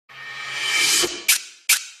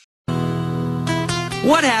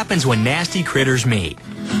What happens when nasty critters meet?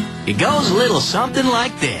 It goes a little something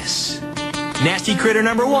like this. Nasty critter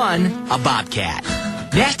number 1, a bobcat.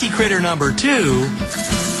 Nasty critter number 2,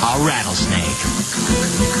 a rattlesnake.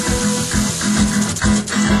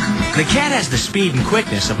 The cat has the speed and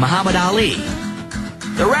quickness of Muhammad Ali.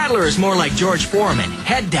 The rattler is more like George Foreman,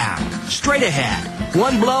 head down, straight ahead.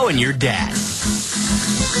 One blow and you're dead.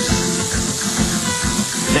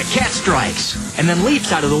 The cat strikes, and then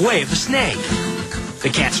leaps out of the way of the snake. The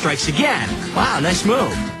cat strikes again. Wow, nice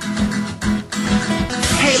move.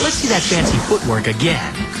 Hey, let's see that fancy footwork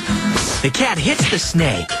again. The cat hits the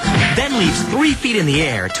snake, then leaps 3 feet in the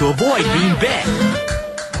air to avoid being bit.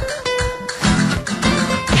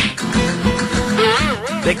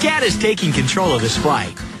 The cat is taking control of this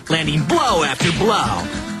fight, landing blow after blow.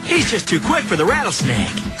 He's just too quick for the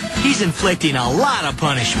rattlesnake. He's inflicting a lot of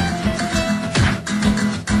punishment.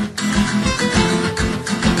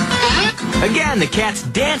 Again, the cat's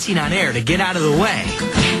dancing on air to get out of the way.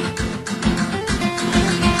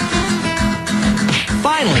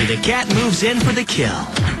 Finally, the cat moves in for the kill,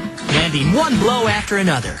 landing one blow after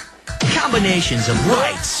another. Combinations of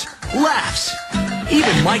rights, lefts,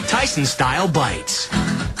 even Mike Tyson-style bites.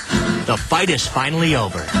 The fight is finally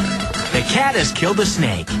over. The cat has killed the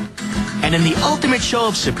snake, and in the ultimate show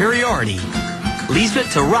of superiority, leaves it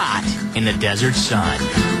to rot in the desert sun.